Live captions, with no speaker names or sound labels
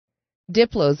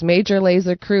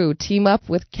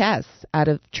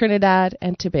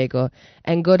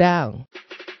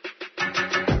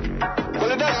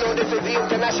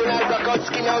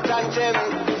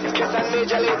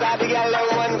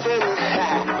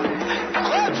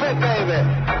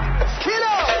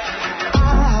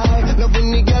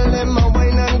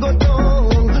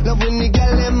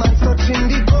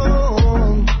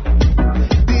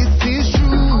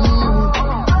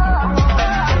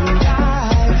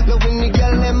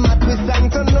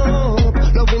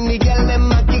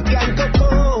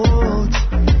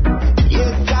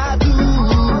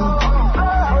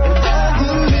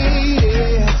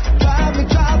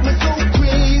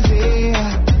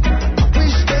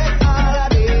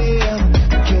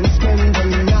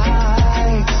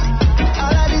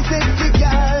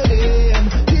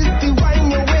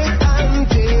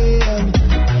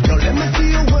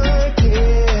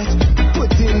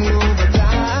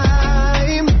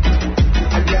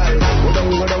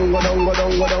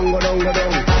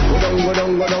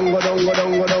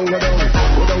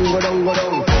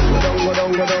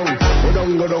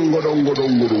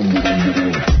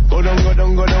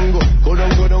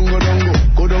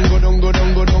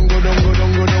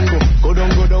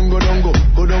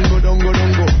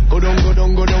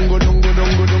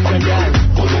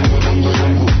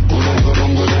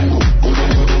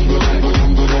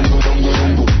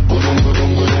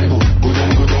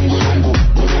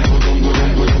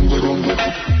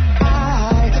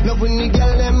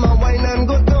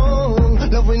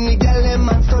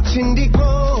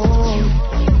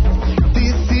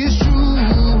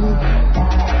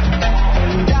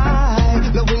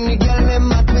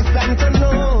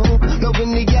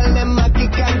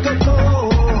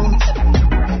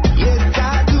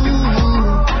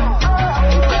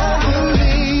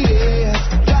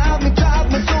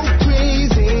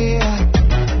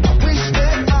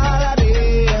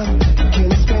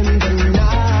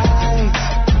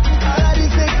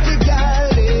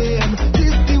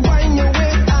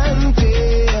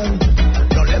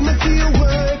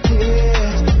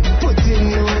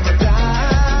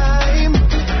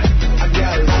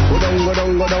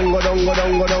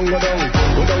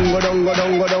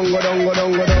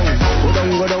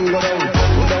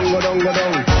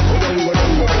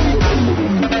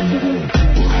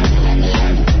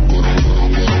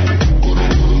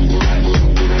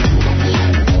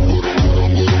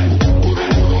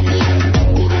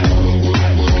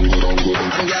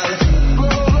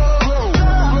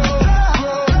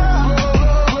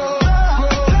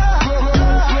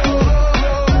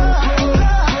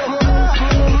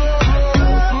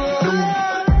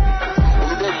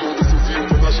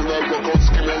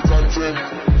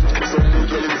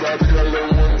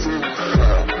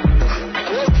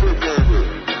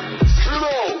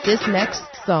This next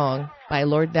song by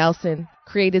Lord Nelson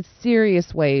created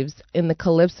serious waves in the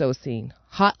calypso scene.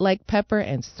 Hot like pepper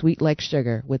and sweet like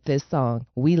sugar with this song,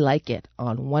 We Like It,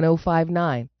 on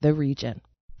 105.9 The Region.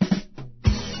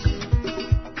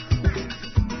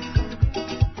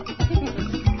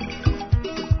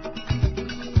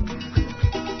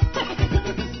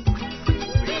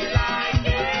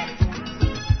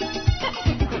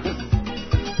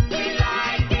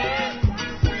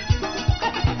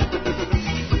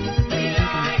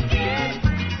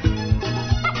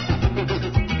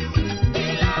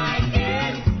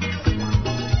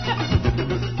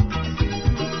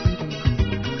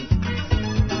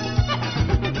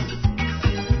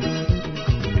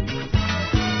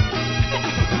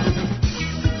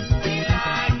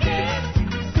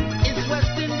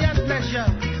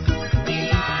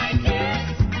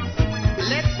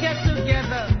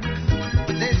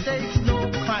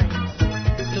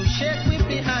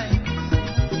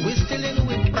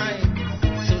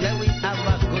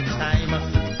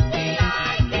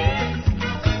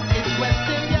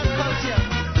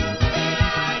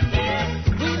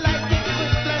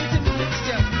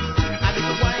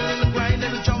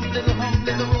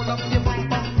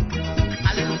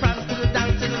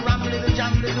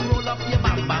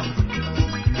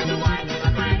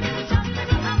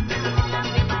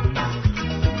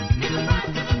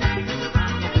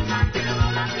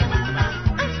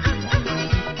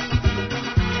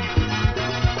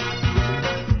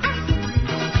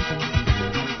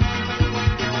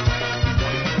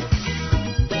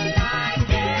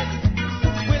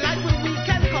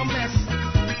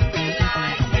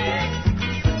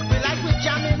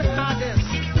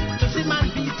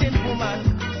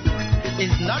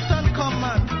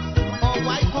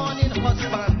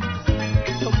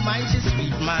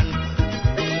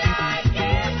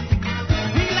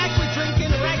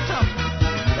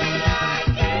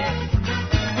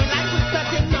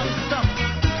 Stop.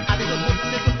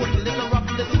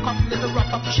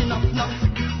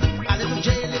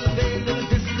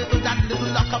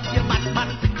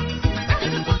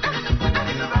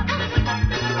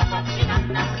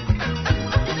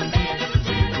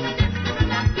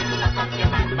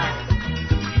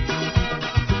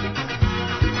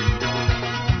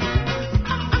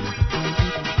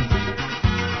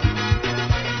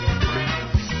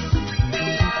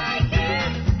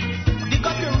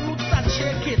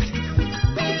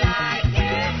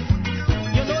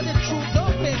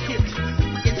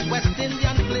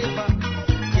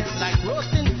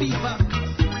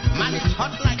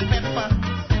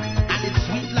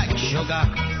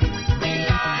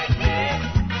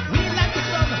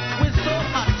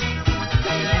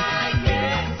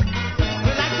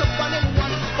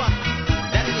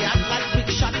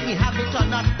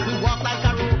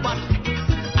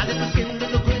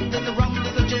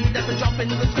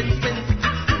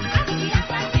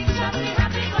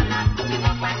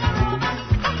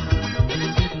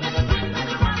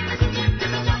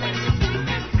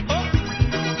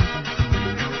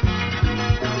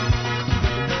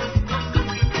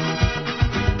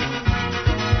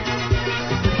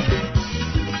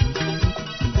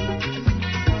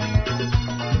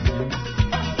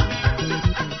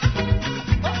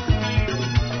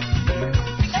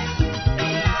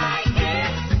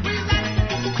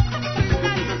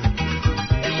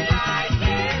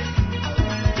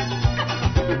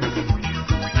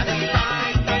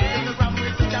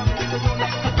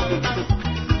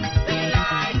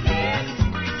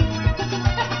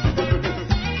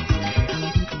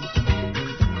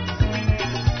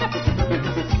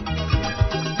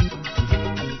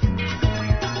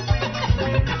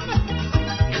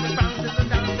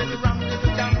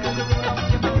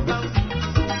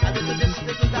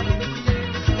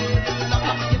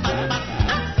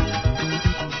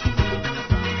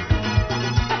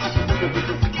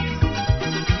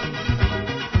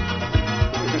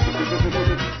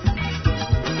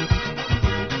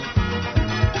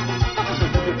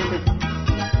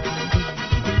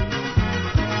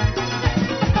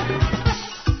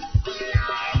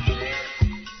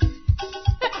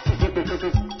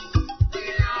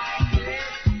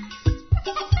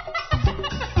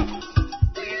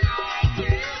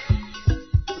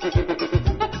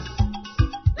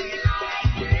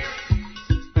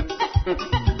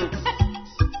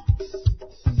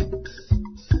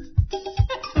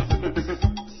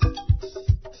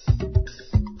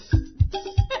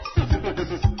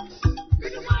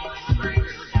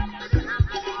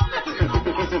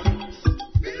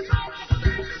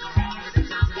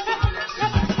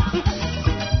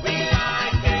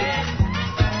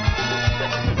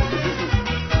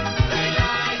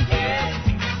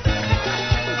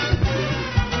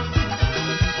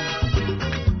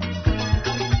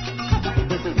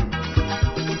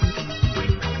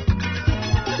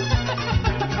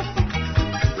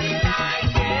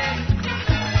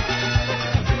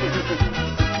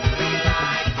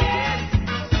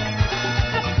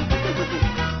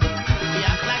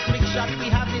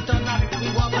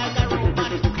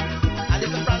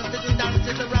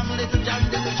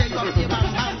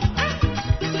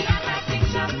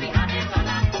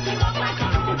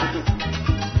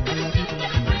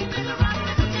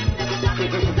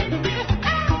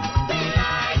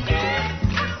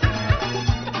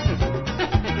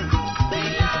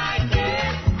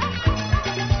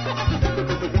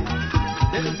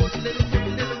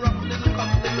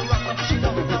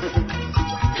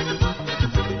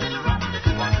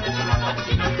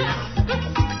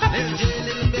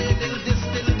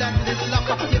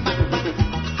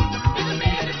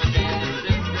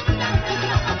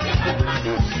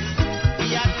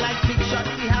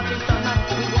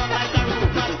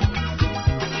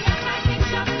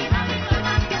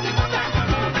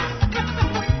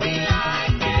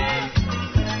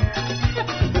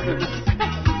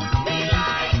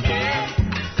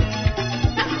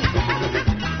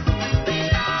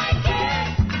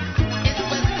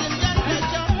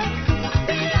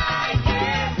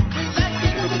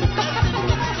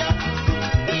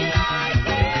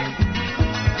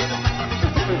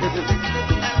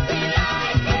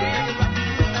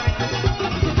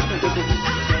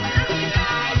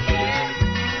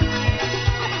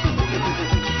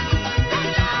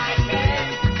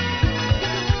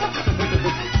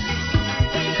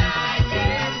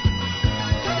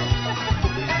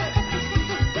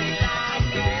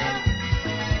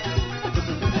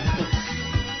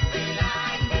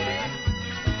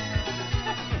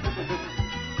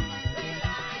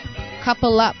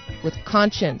 Couple Up with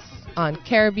Conscience on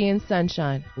Caribbean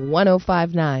Sunshine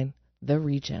 105.9 The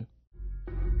Region.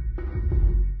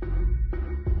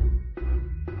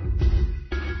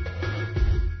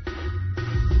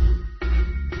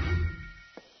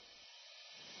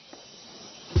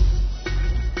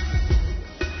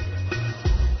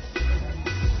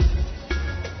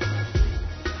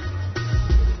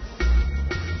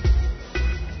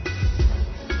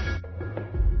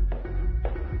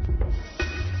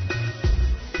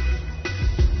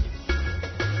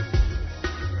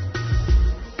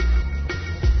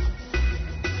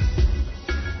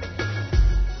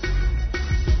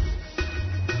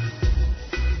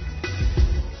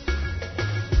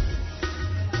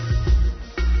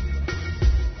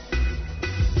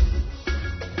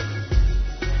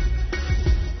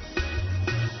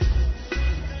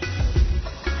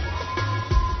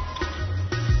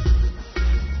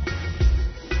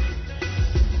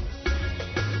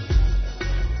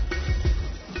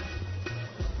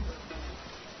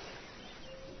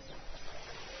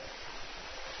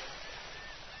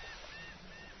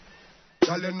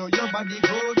 Girl, you know your body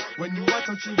good when you want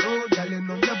to touch it road. Girl, you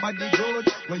know your body good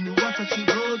when you want to touch it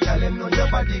road. Girl, you know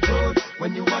your body good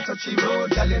when you want to touch it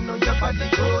road. Girl, you know your body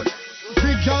good.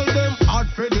 Big girl them hot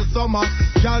for the summer.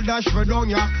 Girl dash for down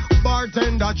ya.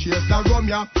 Bartender chase the rum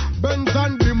ya. Benz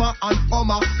and Bimmer and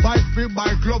Hummer. Bike free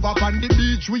bike club up on the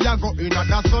beach. We a go in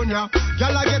at the sun ya.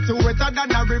 Girl I get wetter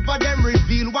than a river. Them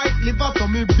reveal white liver.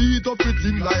 So me beat up it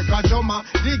in like a drummer.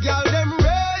 The girl them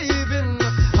raving.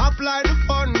 Apply the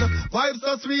fun. Vibes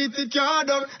so sweet it can't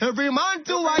done. Every man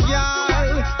to a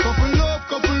girl. Couple up,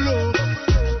 couple up.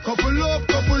 Couple up,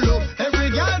 couple up. Every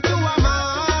girl to a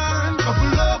man.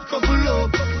 Couple up, couple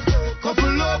up.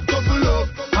 Couple up, couple up.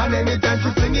 And anytime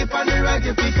she fling it on the right,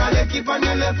 you pick her leg keep on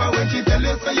the left. And when she tell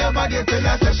you so your body tell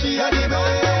her say she a the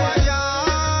best.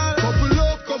 Couple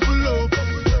up, couple up.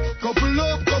 Couple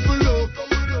up, couple up.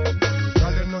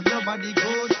 Girl you know your body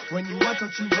good when you want to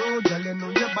touch it road. Girl you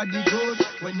know your body good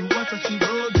when you want to touch it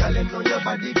road. Girl you know your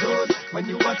body good when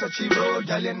you want to touch it road.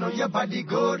 Girl you know your body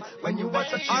good when you want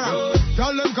to touch it road.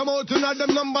 Tell them come out in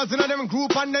them numbers in them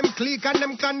group and them clique and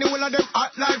them can the whole of them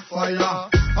hot like fire.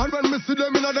 And when me see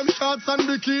them in them shorts and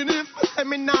bikinis, say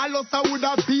me nah lost I would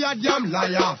have be a damn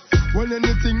liar. When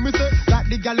anything me say, like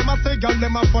the gal them a say, gal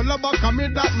them a follow back and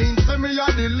me that means say me a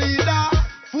the leader.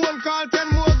 Phone call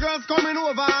 10 more girls coming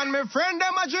over and me friend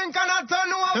them a drink and a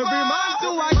turn over. Every man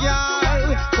to a gal,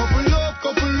 couple up,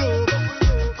 couple up,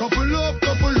 couple up,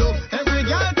 couple up. Every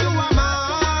gal to a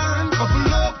man,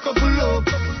 couple up, couple up,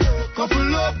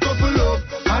 couple up, couple up.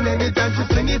 And anytime she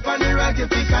fling it on the right,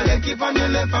 you pick her leg keep on the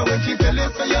left. And when she tell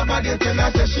you so your body tell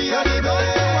her say she a the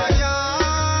best.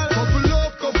 Couple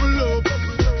up, couple up,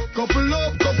 couple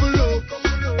up, couple up.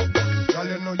 Girl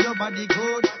you know your body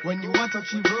good when you want to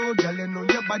touch it road. Girl you know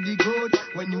your body good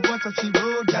when you want to touch it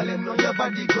road. Girl you know your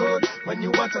body good when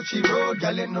you want to touch it road.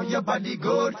 Girl you know your body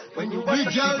good when you want to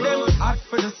touch it road. Hot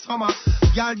for the summer.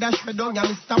 Girl dash for down ya.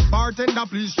 Mr. Bartender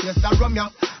please chase the rum ya.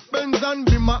 Benz and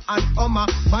Bimmer and Hummer.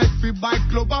 Bike free bike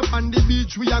club up on the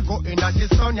beach. We are going at the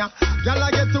sun ya. Girl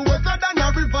I get to wetter than a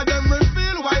river. Them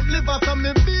reveal white liver. So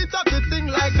me beat up the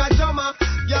thing like a drummer.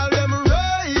 Girl them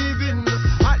raving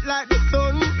hot like the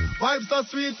sun. Vibes so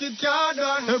sweet it can't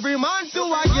done. Every man to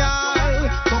a girl.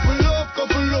 Couple up,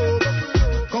 couple up.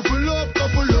 Couple up,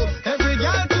 couple up. Every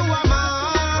girl to a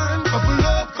man. Couple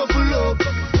up, couple up.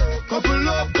 Couple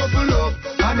up, couple up.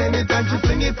 And anytime she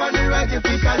fling it on the right, you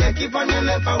pick her leg keep on the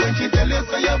left. And when she tell you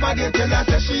so your body tell her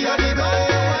say she a the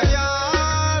best.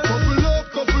 Couple up,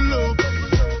 couple up.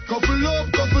 Couple up,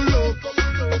 couple up.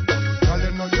 Girl you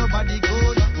know your body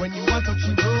good when you want to touch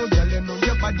it road. Girl you know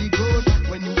your body good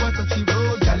when you want to touch it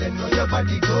road. Girl you know your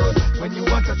body good when you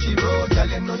want to touch it road. Girl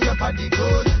you know your body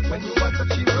good when you want to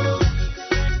touch it road.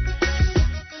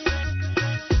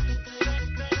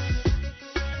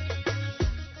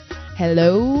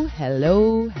 Hello,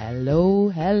 hello, hello,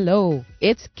 hello.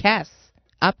 It's Cass.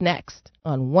 Up next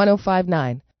on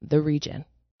 105.9 The Region.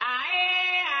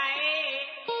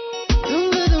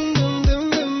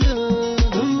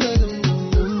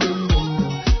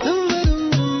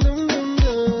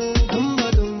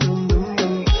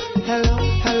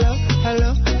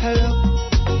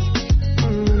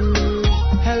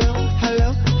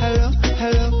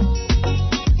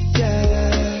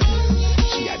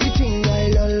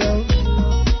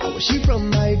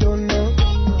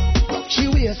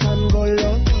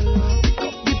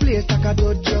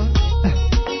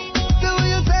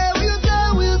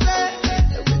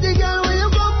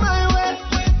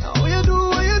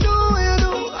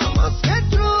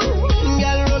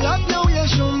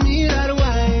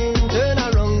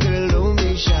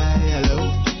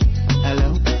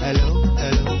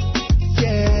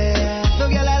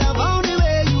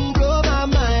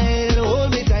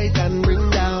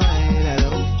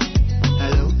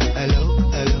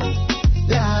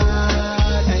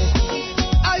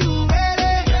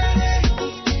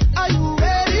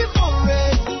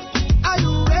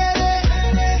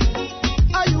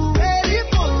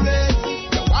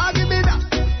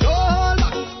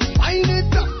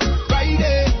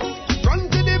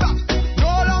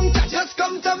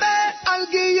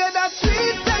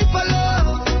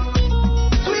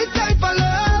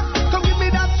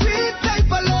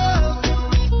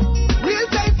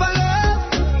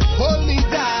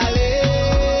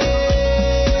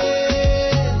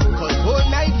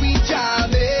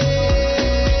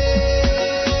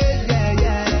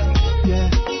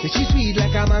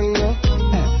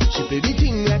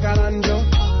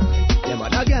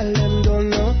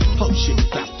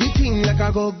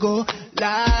 a go go,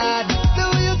 lad. So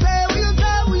what you say, what you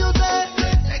say, what you say?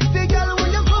 Sexy girl,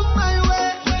 when you come my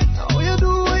way, what you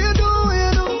do, what you do, what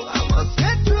you do? I must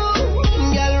get through.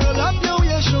 Girl, roll up now,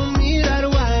 you show me that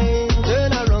wine.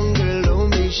 Turn around, girl, don't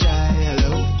be shy.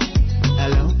 Hello,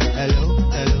 hello, hello,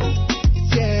 hello.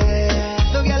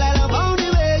 Yeah. So girl, I love how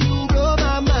the way you blow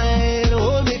my mind.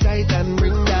 Hold me tight and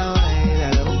bring down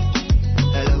wine. Hello,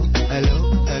 hello, hello,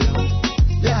 hello.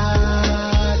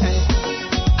 Lord, hey.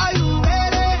 Are you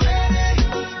ready?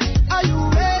 Are you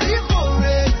ready for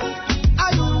it?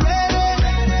 Are you ready?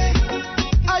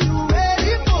 Are you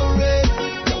ready for it?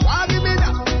 You want give me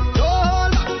that? No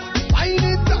hold back. Wind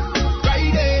it up,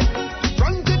 ride it.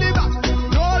 Front to the back.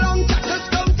 No long chat, just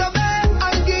come to me.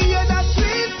 I'll give you that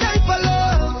sweet type of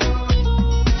love.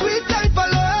 Sweet type of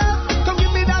love. Come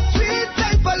give me that sweet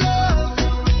type of love.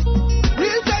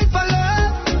 Real type of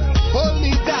love. Hold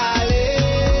me, darling.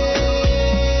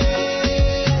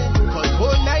 'Cause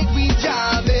whole night we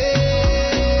jamming.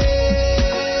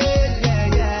 Yeah,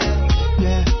 yeah,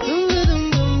 yeah.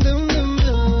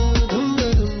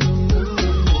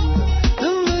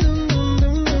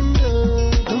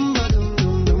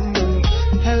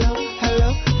 Hello, hello,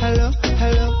 hello,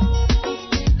 hello.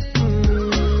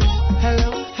 Hello,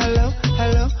 hello,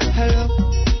 hello, hello.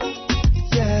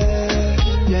 Yeah,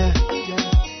 yeah, yeah.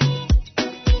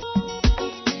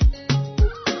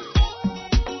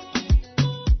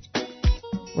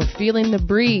 We're feeling the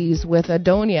breeze with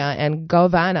Adonia and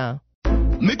Govana.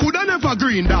 Me coulda never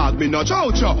green dog, me no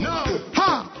chow chow. No.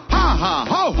 Ha, ha, ha,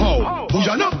 ho, ho. Who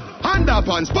ya know?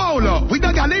 Underpants Polo. With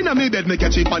the gal inna me bed, me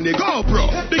catch it on the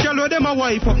GoPro. The gal where them a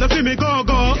wife up, no fi me go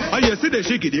go. And yesterday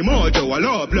she give the mojo a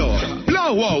low blow.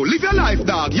 Blow wow, live your life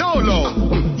dog,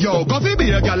 YOLO. Yo, go fi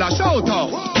be a gal a shout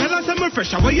out. Tell us I'm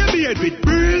fresh, how you beard with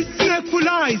breeze. Neck full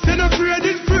ice, and afraid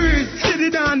it freeze. Steady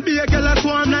down, be a gal a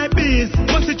swan like bees.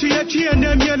 Must it tree a chain,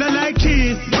 them yellow like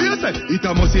cheese. What you say? It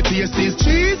a must it taste this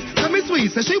cheese. Tell me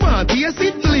sweet, say she want taste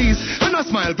it please. And I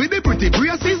smile with the pretty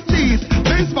braces teeth.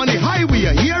 Benz on the highway,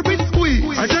 here it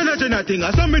squeeze. I tell a thing,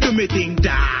 I saw me do me thing,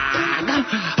 dog.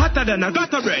 Hotter than a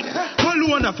gutter bread. Hold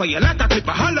one for you like a clip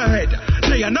a holler head.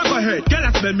 Now you never heard, girl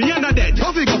I smell me and a dead.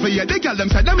 Coffee, yeah, they girl them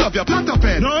say them love your platter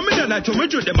pen. No, me don't like to me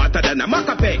do them hotter than a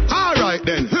maca pen. Alright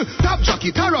then, top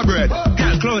jockey, Tara bread.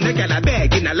 Girl clone, they get a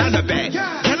bag in a ladder bag.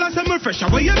 Girl I say me fresh,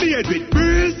 how you beard with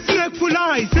breeze. Neck full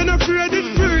ice, and afraid it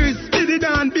freeze. Steady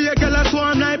down, be a girl a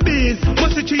swan like bees.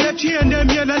 Must it tree a chain, them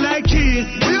yellow like cheese.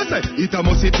 What you say? It a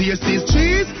must it taste this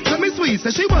cheese. Tell me sweet,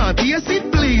 say she want taste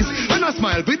it please. And I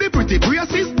smile with the pretty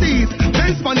braces teeth.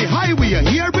 Benz on the highway,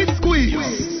 here it squeeze.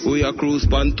 We a cruise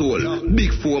control.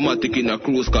 Big 4matic in a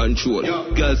cruise control.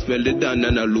 Girls smell the dan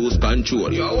and a lose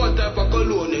control. Yo, what type of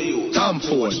cologne you use? Tam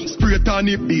Ford. Spray tan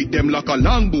it, beat them like a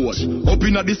longboard. Up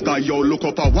in the sky, yo, look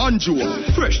up a one jewel.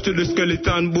 Fresh to the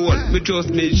skeleton bone. Me just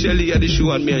made Shelly at the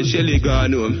show and me and Shelly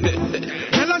gone home.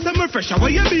 Tell us I'm fresh, how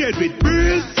you beard with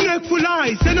breeze. Neck full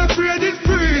ice, and afraid it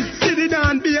freeze. Steady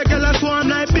down, be a girl a swan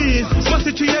like bees. Must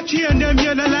it tree a chain, them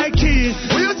yellow like cheese.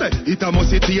 What you say? It a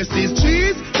must it taste this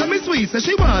cheese. Tell me sweet, say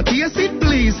she want taste it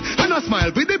please. And I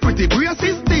smile with the pretty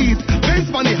braces teeth.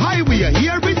 Benz on the highway,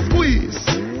 here it squeeze.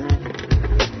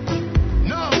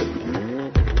 No.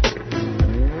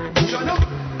 Shut up.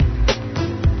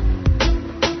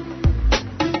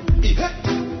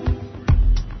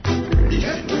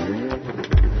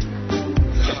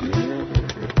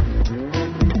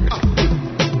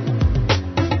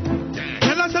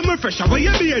 Fresh, how you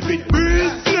beard with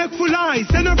breeze. Neck full ice,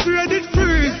 and afraid it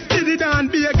freeze. Steady down,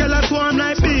 be a girl a swan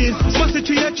like bees. Must it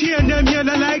tree a chain, them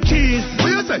yellow like cheese. What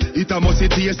you say? It a must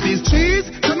it taste this cheese.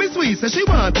 Tell me sweet, say she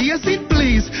want taste it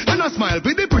please. And I smile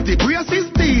with the pretty braces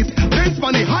teeth. Benz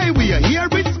on the highway, here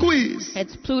it squeeze.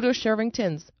 It's Pluto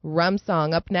Shervington's Rum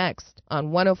Song up next on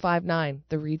 105.9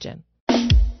 The Region.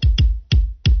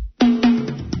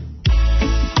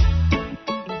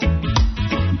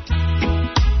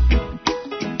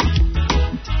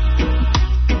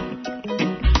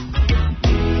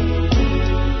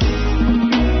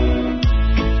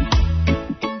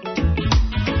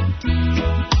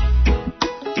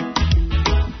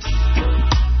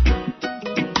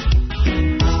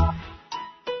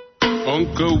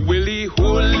 Uncle Willie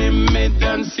hold him mid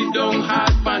and sit down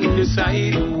hard on the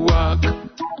sidewalk.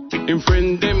 Him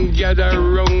friend them gather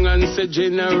round and say,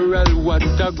 General, what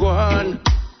a go on?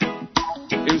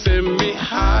 Him say, me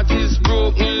heart is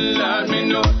broken, Lord, me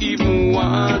no even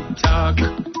want talk.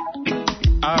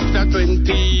 After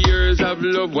 20 years of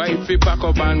love, wifey pack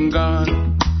up and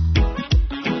gone.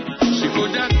 She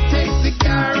could have take the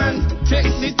car and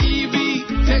take the TV,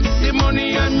 take the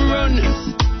money and run.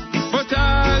 But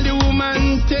all the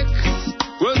woman take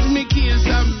was me case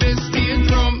of biscuit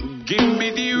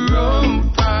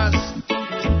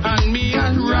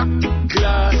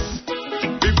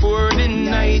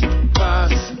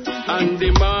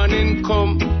morning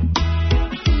come,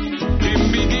 give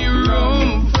me the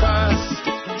rum fast,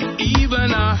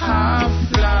 even a half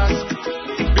flask,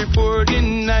 before the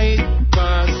night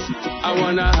pass. I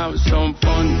wanna have some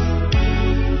fun.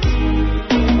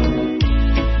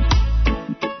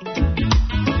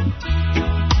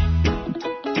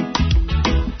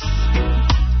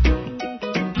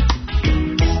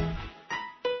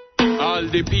 All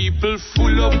the people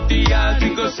full up the yard,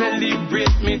 we go celebrate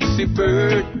Mitzi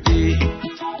birthday.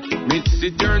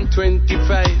 Mitzi turned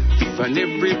 25 and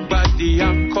everybody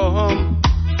have come.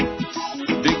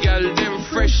 The girl them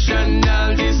fresh and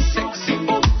all this sexy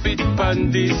outfit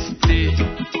on display.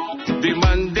 The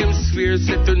man them swear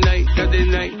say tonight that the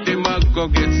night them a go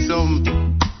get some.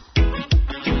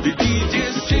 The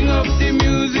DJ string up the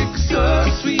music so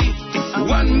sweet,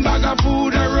 one bag of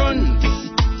food a run,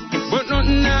 but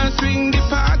nothing else swing the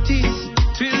party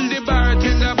till the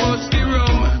bartender bust the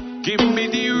rum. Give me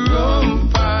the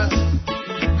rum fast,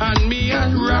 hand me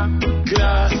a rock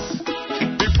glass,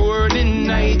 before the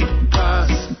night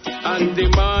pass and the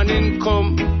morning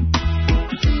come.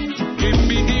 Give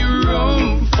me the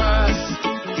rum fast,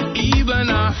 even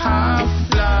a half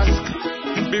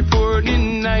flask, before the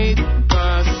night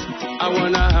pass. I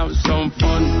wanna have some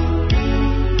fun.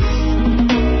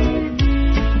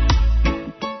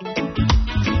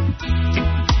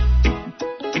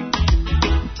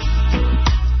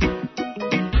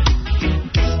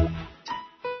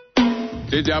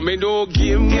 The domino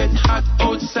game get hot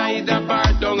outside the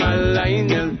bar down a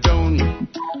Lionel Town.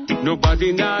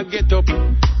 Nobody now get up,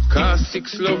 cause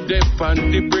six love death on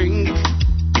the brink.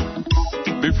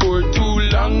 Before too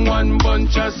long, one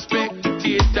bunch of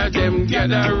spectators them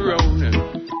gather round,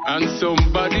 and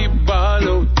somebody ball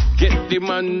out, get the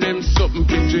man them something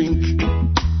to drink.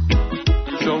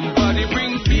 Somebody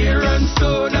bring beer and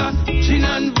soda, gin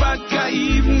and vodka,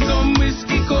 even some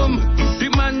whiskey come. The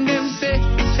man them say,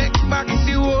 take back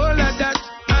the whole of that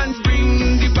and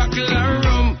bring the bottle of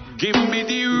rum. Give me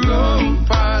the rum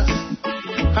pass,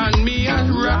 hand me a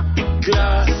rock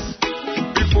glass,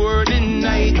 before the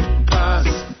night pass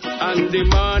and the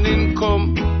morning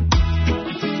come.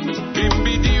 Give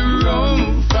me the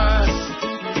rum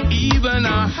fast, even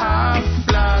a half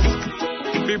flask,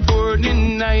 before the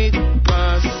night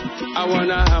pass. I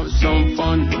wanna have some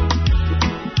fun.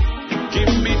 Give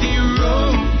me the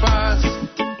rum fast,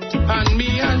 hand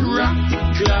me a rock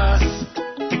glass,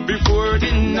 before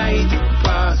the night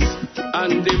pass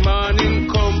and the morning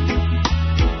come.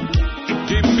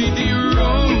 Give me the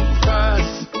rum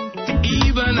fast,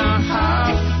 even a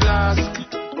half flask,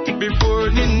 before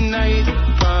the night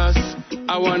pass.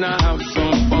 I wanna have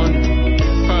some fun.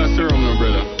 Pass the rum, my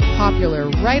brother. Popular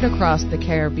right across the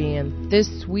Caribbean, this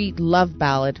sweet love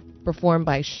ballad, performed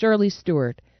by Shirley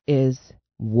Stewart, is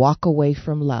Walk Away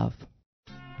from Love.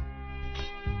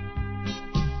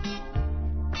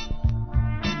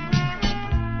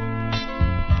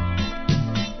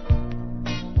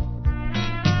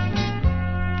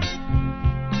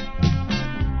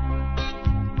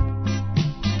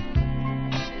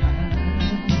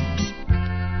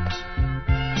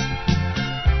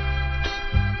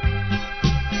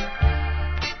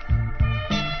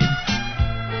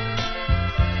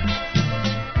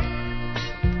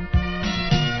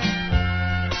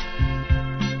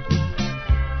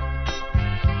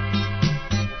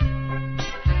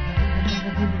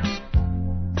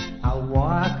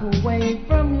 Away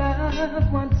from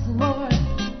love once more.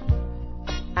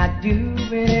 I do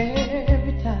it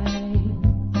every time.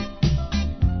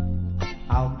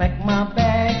 I'll pack my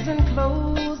bags and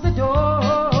close the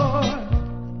door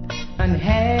and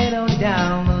head on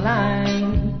down the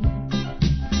line.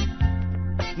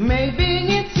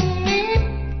 Maybe it's me,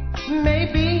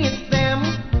 maybe it's them,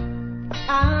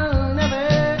 I'll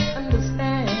never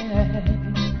understand.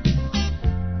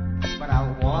 But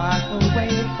I'll walk away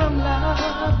from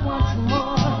love once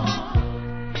more,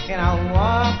 and I'll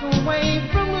walk away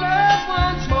from love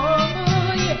once more,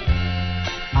 yeah.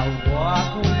 I'll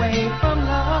walk away from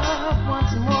love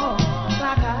once more,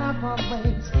 like I've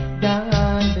always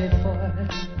done before.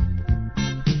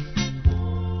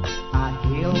 I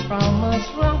hail from a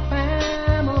strong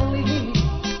family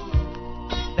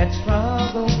that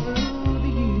struggled through the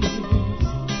years.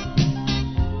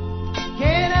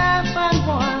 Can I find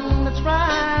one that's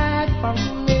right for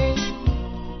me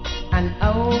and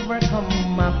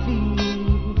overcome my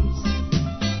fears?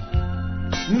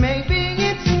 Maybe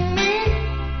it's me,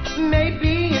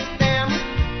 maybe it's them,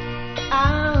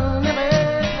 I'll never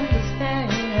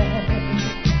understand.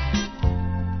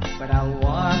 But I'll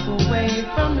walk away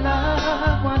from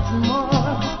love once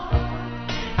more.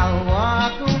 I'll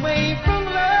walk away from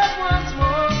love once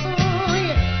more,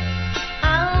 yeah.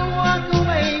 I'll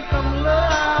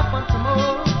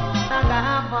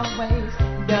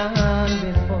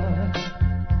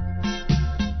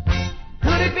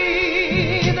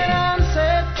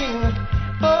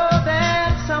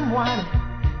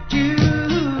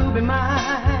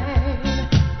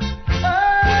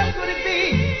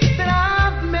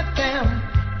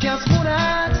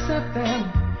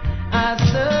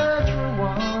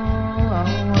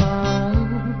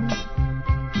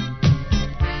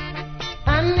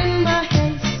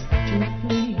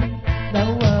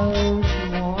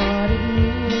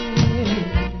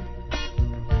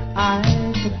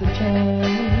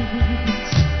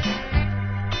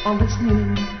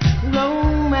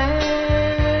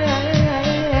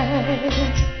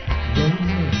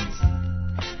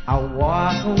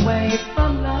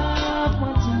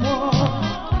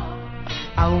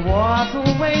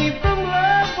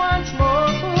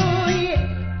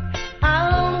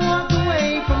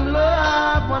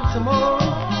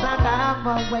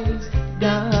I've always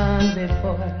done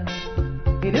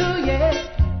before. You do, yeah.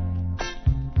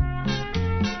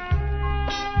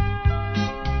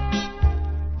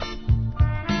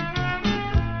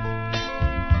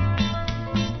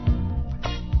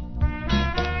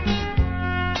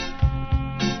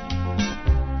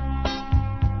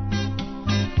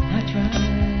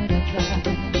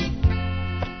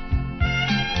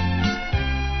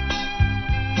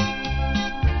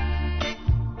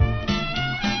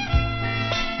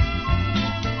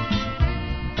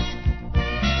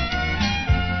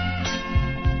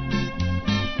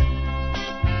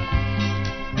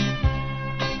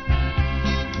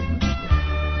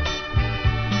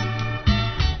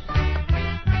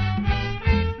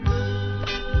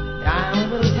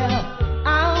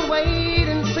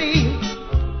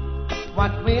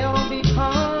 What will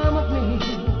become of me?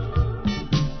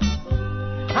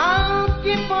 I'll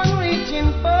keep on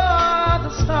reaching for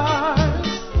the stars,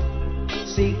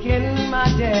 seeking my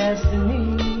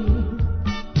destiny.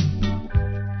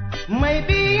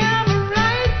 Maybe I'm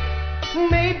right,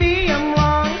 maybe I'm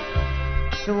wrong,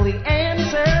 till the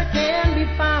answer can be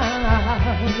found.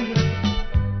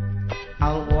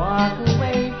 I'll walk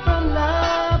away from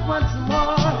love once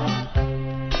more.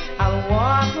 I'll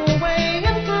walk away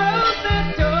and close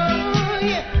that door,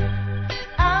 yeah.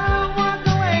 I'll walk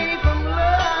away from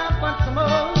love once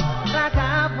more, like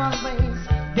I've always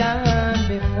done.